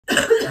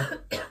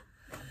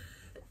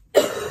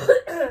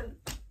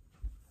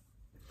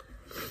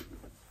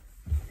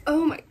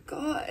Oh my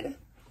god.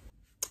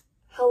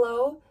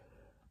 Hello?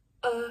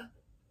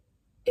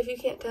 If you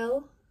can't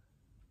tell,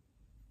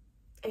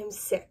 I'm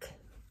sick.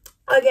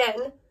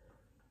 Again.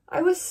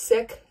 I was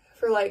sick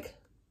for like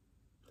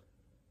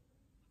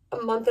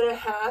a month and a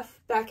half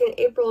back in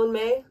April and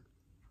May.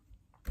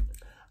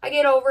 I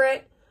get over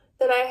it.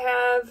 Then I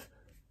have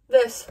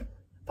this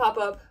pop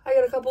up. I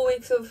get a couple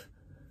weeks of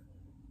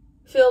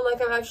feeling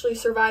like I'm actually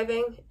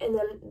surviving, and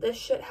then this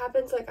shit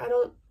happens. Like, I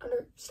don't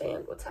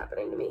understand what's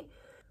happening to me.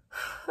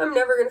 I'm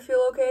never gonna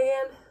feel okay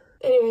again.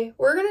 Anyway,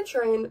 we're gonna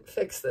try and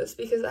fix this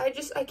because I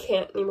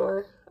can't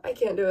anymore. I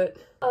can't do it.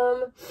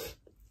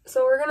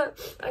 So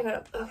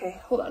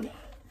okay, hold on.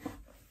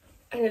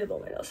 I need to blow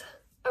my nose.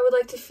 I would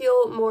like to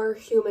feel more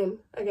human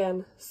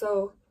again,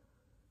 so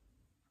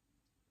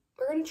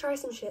we're gonna try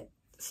some shit,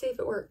 see if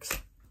it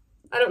works.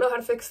 I don't know how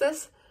to fix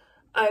this.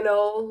 I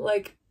know,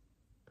 like,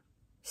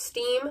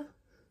 steam is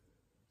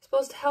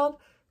supposed to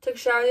help. Took a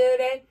shower the other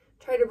day,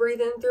 tried to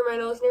breathe in through my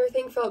nose and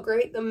everything, felt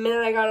great. The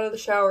minute I got out of the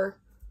shower,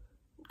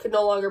 could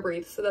no longer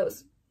breathe, so that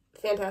was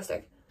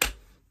fantastic.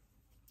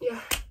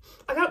 Yeah,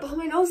 I gotta blow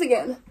my nose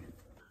again.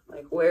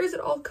 Like, where is it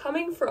all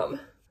coming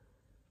from?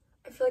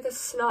 I feel like a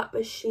snot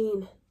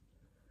machine.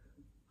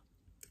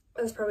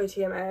 That's probably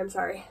TMI, I'm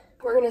sorry.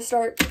 We're gonna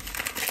start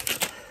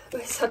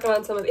by sucking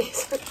on some of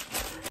these.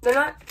 They're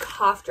not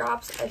cough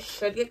drops. I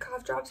should get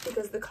cough drops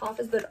because the cough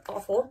has been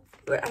awful.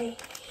 But I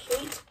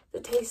hate the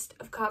taste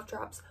of cough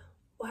drops.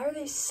 Why are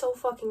they so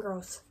fucking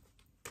gross?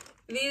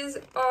 These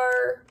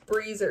are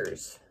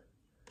breezers.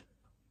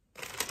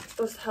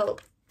 Supposed to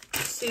help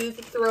soothe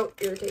throat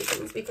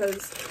irritations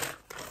because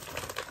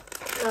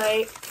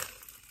oh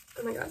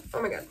my god,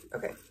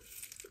 okay,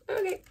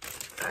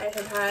 I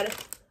have had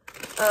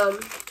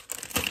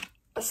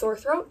a sore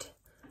throat.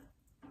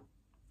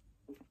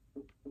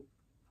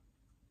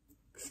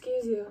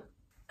 Excuse you.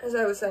 As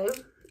I was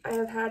saying, I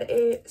have had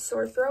a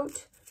sore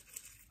throat,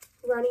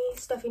 runny,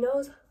 stuffy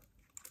nose,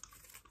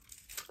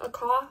 a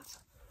cough,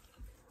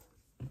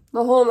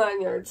 the whole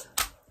 9 yards.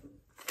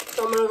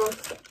 So I'm gonna go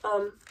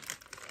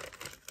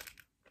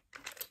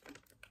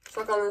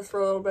suck on this for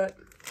a little bit.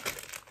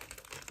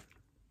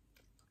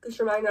 Get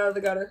your mind out of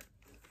the gutter.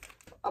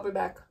 I'll be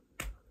back.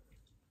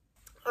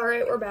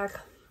 Alright, we're back.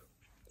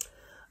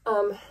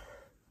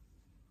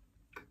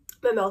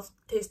 My mouth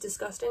tastes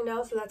disgusting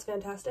now, so that's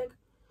fantastic.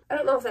 I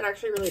don't know if that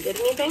actually really did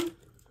anything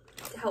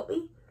to help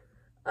me.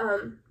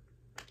 I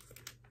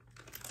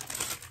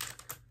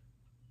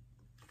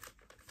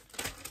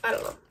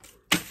don't know.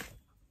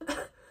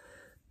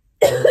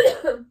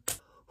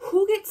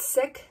 Who gets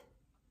sick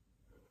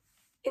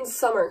in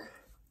summer?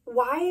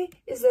 Why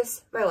is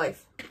this my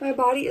life? My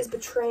body is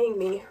betraying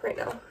me right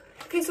now.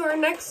 Okay, so our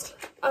next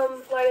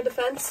line of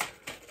defense,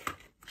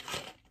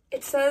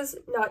 it says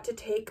not to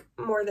take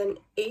more than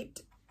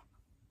 8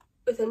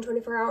 within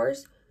 24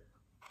 hours.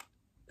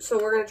 So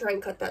we're gonna try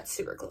and cut that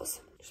super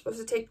close. You're supposed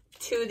to take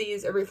 2 of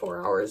these every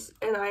 4 hours,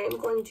 and I am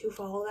going to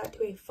follow that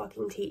to a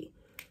fucking T.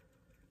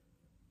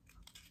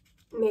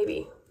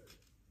 Maybe.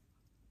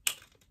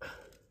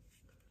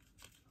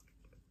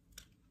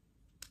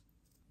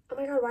 Oh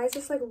my god, why is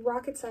this like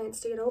rocket science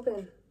to get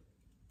open?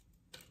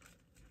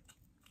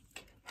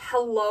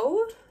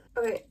 Hello?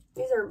 Okay,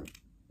 these are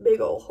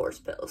big old horse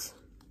pills.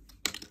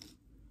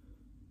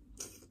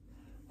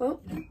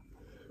 Well,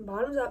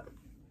 bottoms up.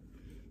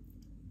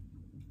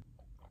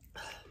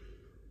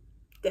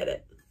 Did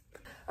it.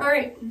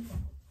 Alright,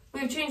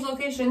 we have changed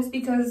locations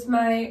because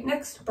my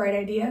next bright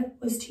idea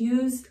was to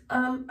use a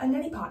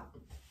neti pot.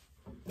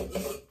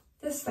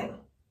 This thing.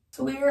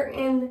 So we are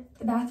in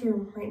the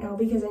bathroom right now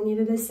because I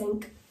needed a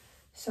sink.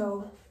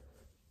 So,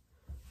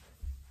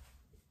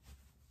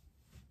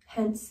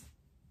 hence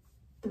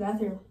the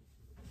bathroom.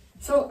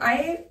 So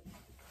I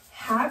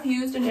have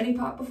used a neti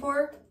pot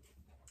before,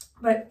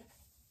 but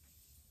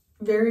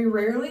very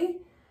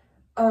rarely.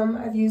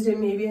 I've used it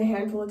maybe a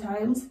handful of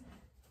times.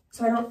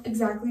 So I don't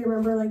exactly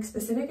remember like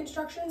specific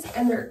instructions,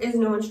 and there is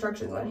no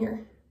instructions on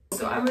here.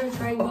 So I'm gonna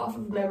try and go off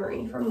of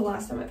memory from the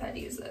last time I've had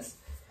to use this.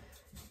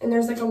 And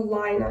there's like a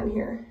line on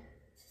here.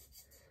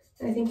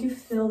 And I think you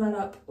fill that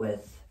up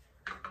with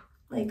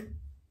like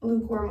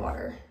lukewarm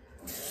water.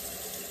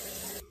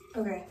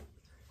 Okay,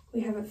 we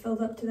have it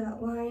filled up to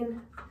that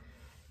line.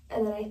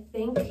 And then I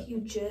think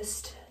you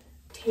just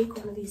take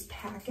one of these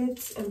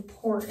packets and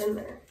pour it in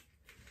there.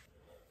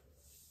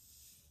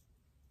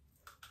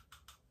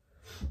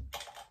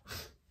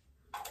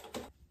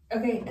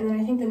 Okay, and then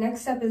I think the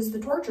next step is the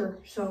torture,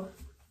 so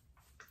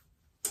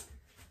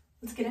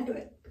let's get into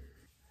it.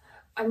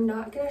 I'm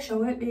not gonna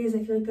show it because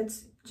I feel like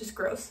that's just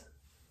gross.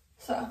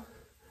 So,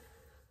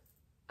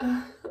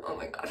 oh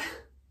my god.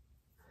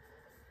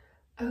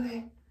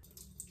 Okay.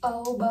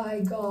 Oh my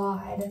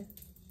god.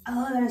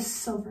 Oh, that is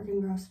so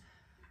freaking gross.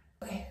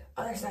 Okay,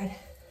 other side.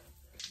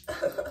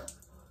 That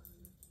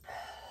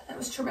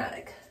was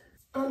traumatic.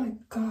 Oh my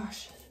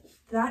gosh,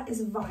 that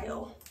is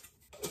vile.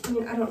 I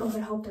mean, I don't know if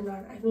it helped or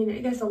not. I mean, I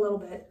guess a little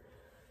bit.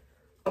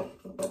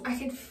 I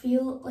could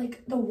feel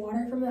like the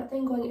water from that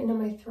thing going into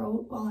my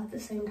throat while at the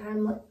same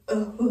time like,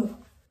 ugh.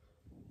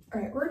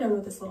 All right, we're done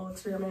with this little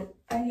experiment.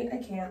 I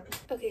can't.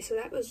 Okay, so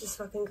that was just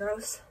fucking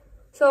gross.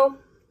 So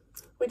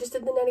we just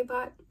did the neti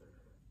pot.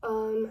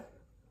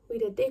 We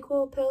did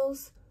Dayquil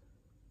pills.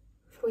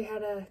 We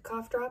had a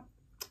cough drop.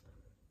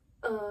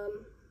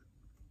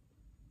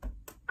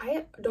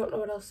 I don't know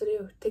what else to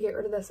do to get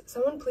rid of this.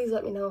 Someone please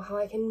let me know how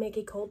I can make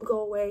a cold go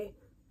away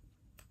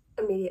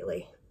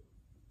immediately.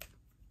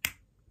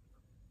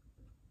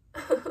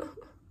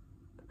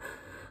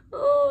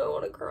 Oh, I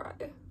want to cry.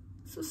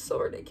 This is so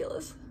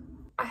ridiculous.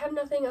 I have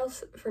nothing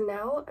else for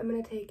now. I'm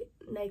gonna take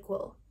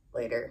NyQuil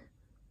later.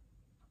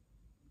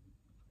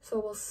 So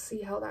we'll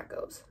see how that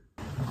goes.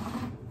 I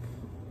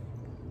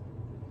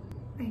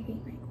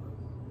hate NyQuil.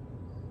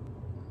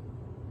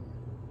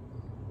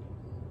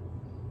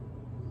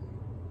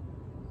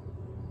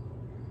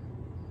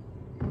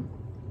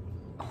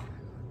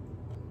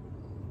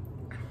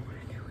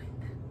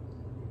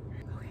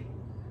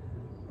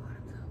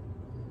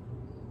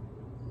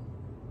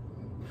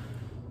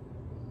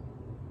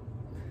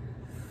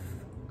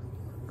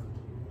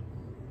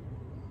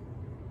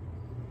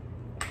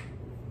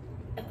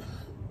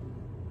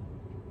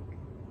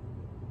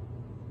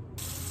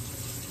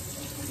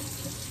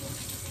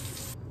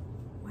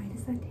 Why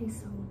does that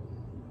taste so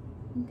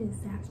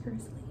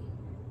disastrously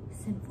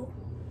sinful?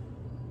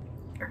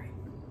 All right,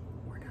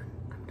 we're done.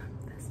 I'm done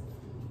with this.